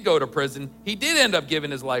 He did go to prison. He did end up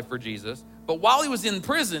giving his life for Jesus. But while he was in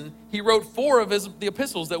prison, he wrote 4 of the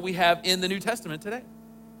epistles that we have in the New Testament today.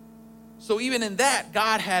 So even in that,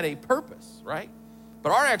 God had a purpose, right?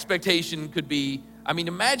 But our expectation could be,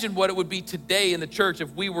 imagine what it would be today in the church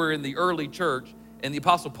if we were in the early church and the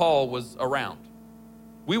Apostle Paul was around.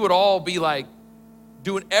 We would all be like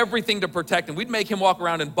doing everything to protect him. We'd make him walk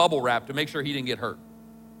around in bubble wrap to make sure he didn't get hurt,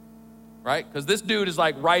 right? Because this dude is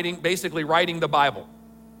like basically writing the Bible.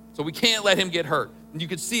 So we can't let him get hurt. And you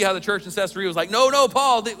could see how the church in Caesarea was like, no,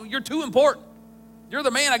 Paul, you're too important. You're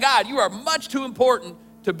the man of God. You are much too important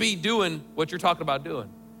to be doing what you're talking about doing.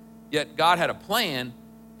 Yet God had a plan,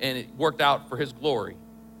 and it worked out for his glory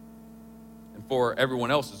and for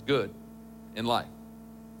everyone else's good in life.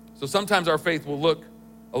 So sometimes our faith will look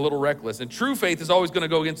a little reckless. And true faith is always going to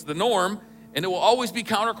go against the norm, and it will always be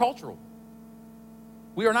countercultural.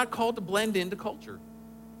 We are not called to blend into culture.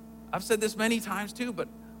 I've said this many times too, but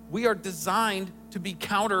we are designed to be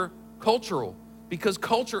countercultural because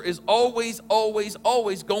culture is always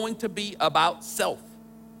going to be about self.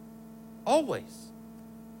 Always.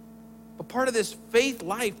 But part of this faith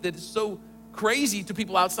life that is so crazy to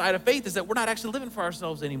people outside of faith is that we're not actually living for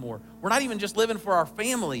ourselves anymore. We're not even just living for our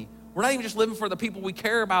family. We're not even just living for the people we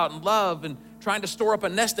care about and love and trying to store up a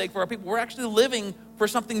nest egg for our people. We're actually living for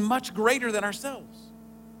something much greater than ourselves.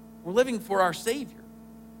 We're living for our Savior,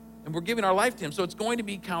 and we're giving our life to him. So it's going to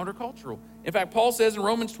be countercultural. In fact, Paul says in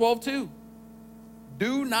Romans 12:2,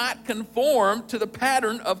 do not conform to the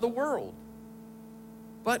pattern of the world,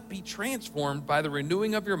 but be transformed by the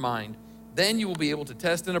renewing of your mind. Then you will be able to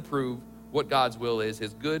test and approve what God's will is,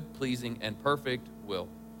 his good, pleasing, and perfect will.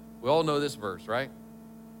 We all know this verse, right?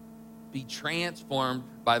 Be transformed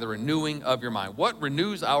by the renewing of your mind. What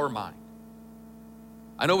renews our mind?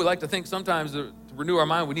 I know we like to think sometimes to renew our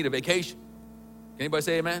mind, we need a vacation. Can anybody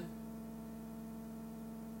say amen?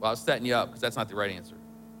 Well, I was setting you up because that's not the right answer.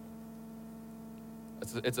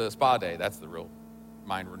 It's a spa day. That's the real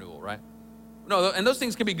mind renewal, right? No, and those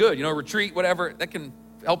things can be good. Retreat, whatever. That can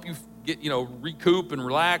help you get, recoup and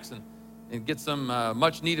relax and get some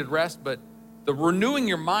much needed rest. But the renewing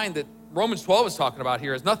your mind that Romans 12 is talking about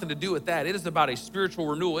here has nothing to do with that. It is about a spiritual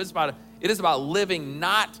renewal. It is about living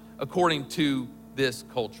not according to this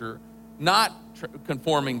culture, not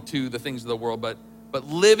conforming to the things of the world, but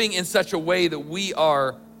living in such a way that we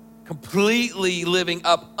are completely living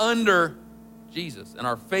up under Jesus, and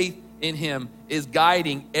our faith in him is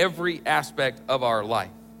guiding every aspect of our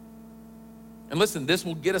life. And listen, this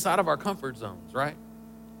will get us out of our comfort zones, right?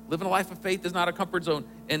 Living a life of faith is not a comfort zone.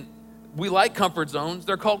 And we like comfort zones.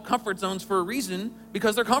 They're called comfort zones for a reason,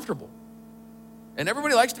 because they're comfortable. And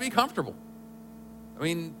everybody likes to be comfortable. I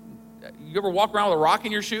mean, you ever walk around with a rock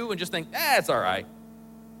in your shoe and just think, it's all right?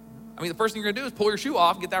 I mean, the first thing you're gonna do is pull your shoe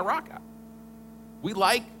off and get that rock out. We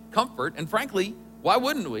like comfort, and frankly, why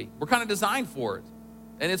wouldn't we? We're kind of designed for it.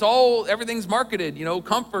 And everything's marketed,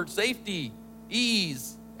 comfort, safety,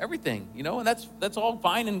 ease, everything, and that's all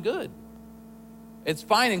fine and good. It's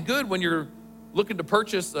fine and good when you're looking to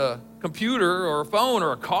purchase a computer or a phone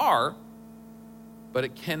or a car,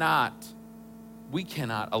 but we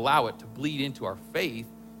cannot allow it to bleed into our faith,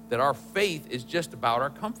 that our faith is just about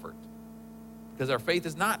our comfort. Because our faith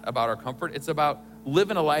is not about our comfort, it's about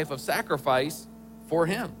living a life of sacrifice for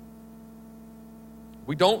him.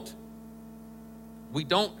 We don't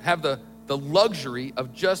have the luxury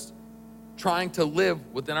of just trying to live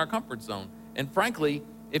within our comfort zone. And frankly,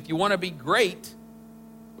 if you want to be great,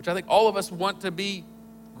 which I think all of us want to be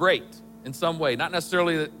great in some way, not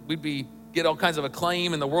necessarily that we'd get all kinds of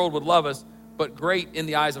acclaim and the world would love us, but great in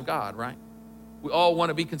the eyes of God, right? We all want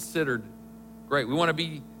to be considered great. We want to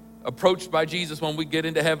be approached by Jesus when we get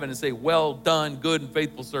into heaven and say, well done, good and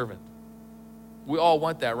faithful servant. We all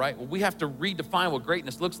want that, right? Well, we have to redefine what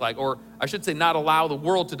greatness looks like, or I should say not allow the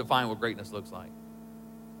world to define what greatness looks like.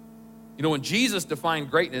 When Jesus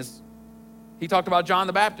defined greatness, he talked about John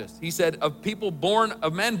the Baptist. He said, of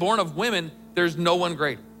men born of women, there's no one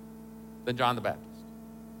greater than John the Baptist.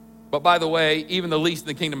 But by the way, even the least in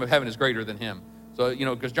the kingdom of heaven is greater than him. So,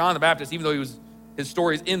 because John the Baptist, even though his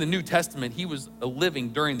story is in the New Testament, he was living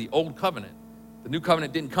during the old covenant. The new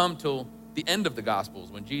covenant didn't come till the end of the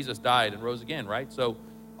Gospels when Jesus died and rose again, right? So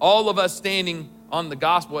all of us standing on the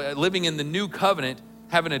gospel, living in the new covenant,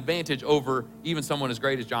 have an advantage over even someone as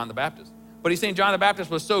great as John the Baptist. But he's saying John the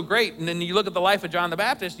Baptist was so great, and then you look at the life of John the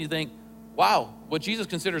Baptist and you think, wow, what Jesus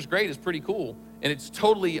considers great is pretty cool. And it's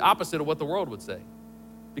totally opposite of what the world would say.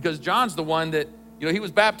 Because John's the one that, he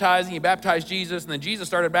was baptizing, he baptized Jesus, and then Jesus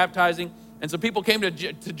started baptizing. And so people came to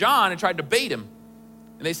John and tried to bait him.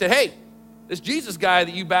 And they said, hey, this Jesus guy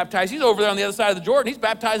that you baptized, he's over there on the other side of the Jordan. He's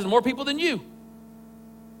baptizing more people than you.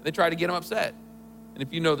 And they tried to get him upset. And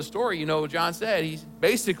if you know the story, you know what John said. He's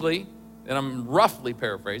basically, and I'm roughly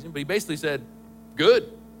paraphrasing, but he basically said,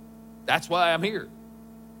 good, that's why I'm here.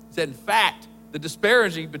 He said, in fact, the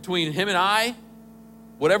disparity between him and I,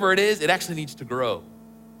 whatever it is, it actually needs to grow.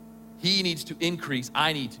 He needs to increase,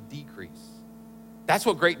 I need to decrease. That's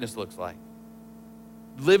what greatness looks like.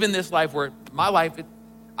 living this life where my life,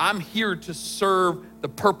 I'm here to serve the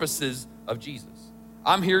purposes of Jesus.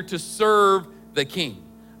 I'm here to serve the King.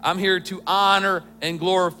 I'm here to honor and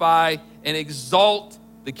glorify and exalt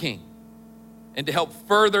the King and to help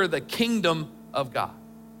further the kingdom of God.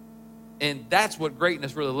 And that's what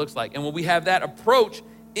greatness really looks like. And when we have that approach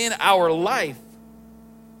in our life,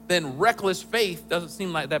 then reckless faith doesn't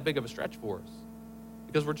seem like that big of a stretch for us,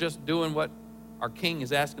 because we're just doing what our King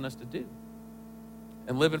is asking us to do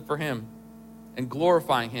and living for him and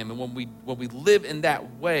glorifying him. And when we live in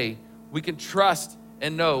that way, we can trust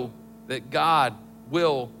and know that God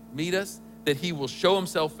will meet us, that he will show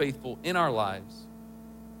himself faithful in our lives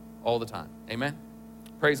all the time. Amen?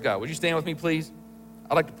 Praise God. Would you stand with me, please?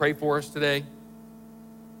 I'd like to pray for us today.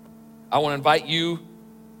 I want to invite you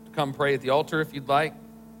to come pray at the altar if you'd like.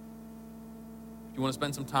 If you want to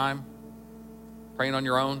spend some time praying on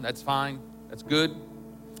your own, that's fine. That's good.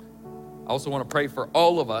 I also want to pray for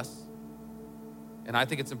all of us. And I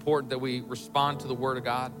think it's important that we respond to the Word of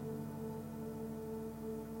God.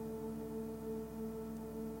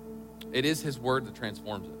 It is his Word that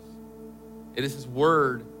transforms us. It is his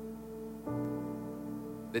Word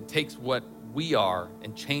that takes what we are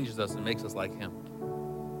and changes us and makes us like him.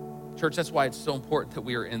 Church, that's why it's so important that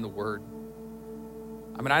we are in the Word.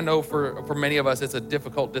 I mean, I know for many of us, it's a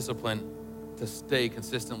difficult discipline to stay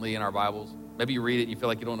consistently in our Bibles. Maybe you read it and you feel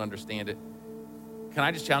like you don't understand it. Can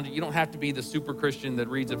I just challenge you? You don't have to be the super Christian that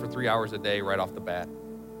reads it for 3 hours a day right off the bat.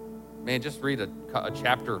 Man, just read a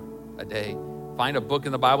chapter a day. Find a book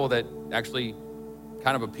in the Bible that actually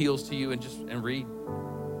kind of appeals to you and read.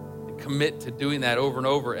 And commit to doing that over and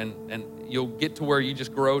over, and you'll get to where you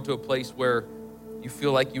just grow to a place where you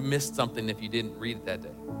feel like you missed something if you didn't read it that day.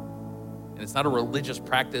 And it's not a religious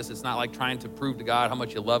practice. It's not like trying to prove to God how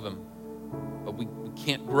much you love him. But we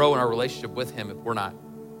can't grow in our relationship with him if we're not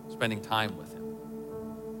spending time with him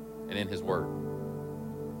and in his Word.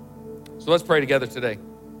 So let's pray together today.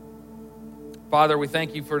 Father, we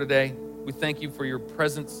thank you for today. We thank you for your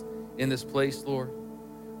presence in this place, Lord.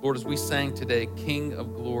 Lord, as we sang today, King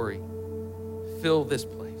of glory, fill this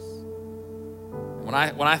place. When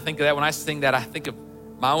I think of that, when I sing that, I think of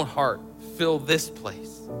my own heart. Fill this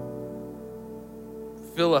place.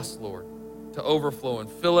 Fill us, Lord, to overflow, and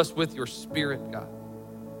fill us with your Spirit, God.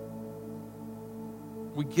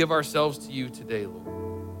 We give ourselves to you today,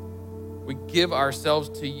 Lord. We give ourselves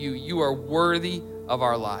to you. You are worthy of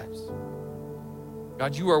our lives.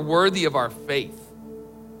 God, you are worthy of our faith.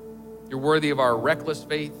 You're worthy of our reckless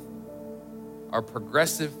faith, our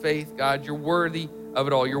progressive faith. God, you're worthy of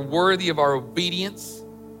it all. You're worthy of our obedience.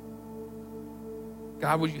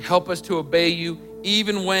 God, would you help us to obey you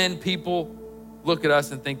even when people look at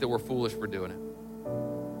us and think that we're foolish for doing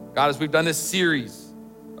it. God, as we've done this series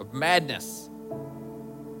of madness,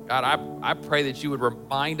 God, I pray that you would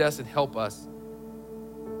remind us and help us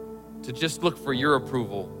to just look for your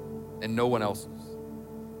approval and no one else's.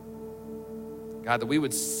 God, that we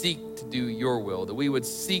would seek to do your will, that we would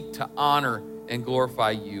seek to honor and glorify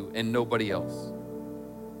you and nobody else.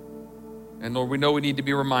 And Lord, we know we need to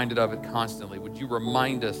be reminded of it constantly. Would you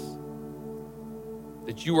remind us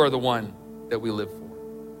that you are the one that we live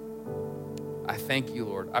for? I thank you,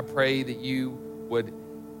 Lord. I pray that you would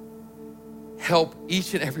help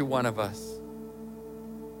each and every one of us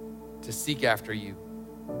to seek after you,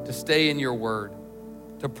 to stay in your Word,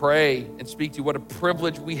 to pray and speak to you. What a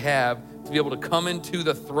privilege we have to be able to come into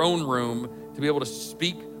the throne room, to be able to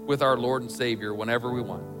speak with our Lord and Savior whenever we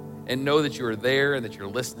want, and know that you are there and that you're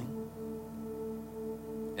listening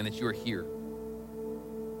and that you are here.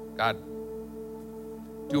 God,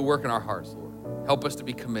 do a work in our hearts, Lord. Help us to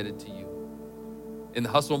be committed to you. In the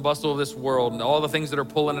hustle and bustle of this world and all the things that are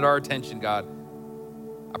pulling at our attention, God,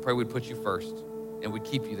 I pray we'd put you first and we'd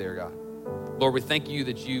keep you there, God. Lord, we thank you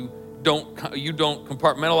that you don't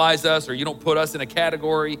compartmentalize us, or you don't put us in a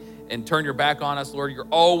category and turn your back on us, Lord. You're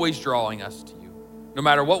always drawing us to you. No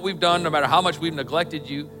matter what we've done, no matter how much we've neglected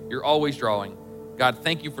you, you're always drawing. God,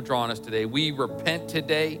 thank you for drawing us today. We repent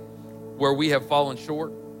today where we have fallen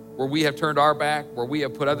short, where we have turned our back, where we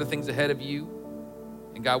have put other things ahead of you.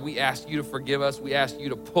 And God, we ask you to forgive us. We ask you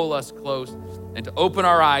to pull us close and to open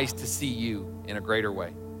our eyes to see you in a greater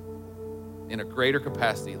way, in a greater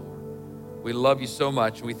capacity, Lord. We love you so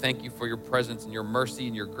much, and we thank you for your presence and your mercy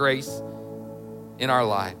and your grace in our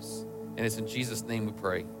lives. And it's in Jesus' name we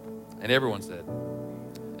pray. And everyone said,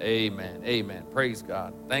 amen, amen. Praise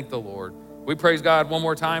God. Thank the Lord. We praise God one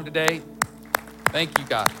more time today. Thank you,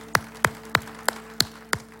 God.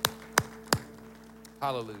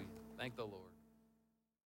 Hallelujah.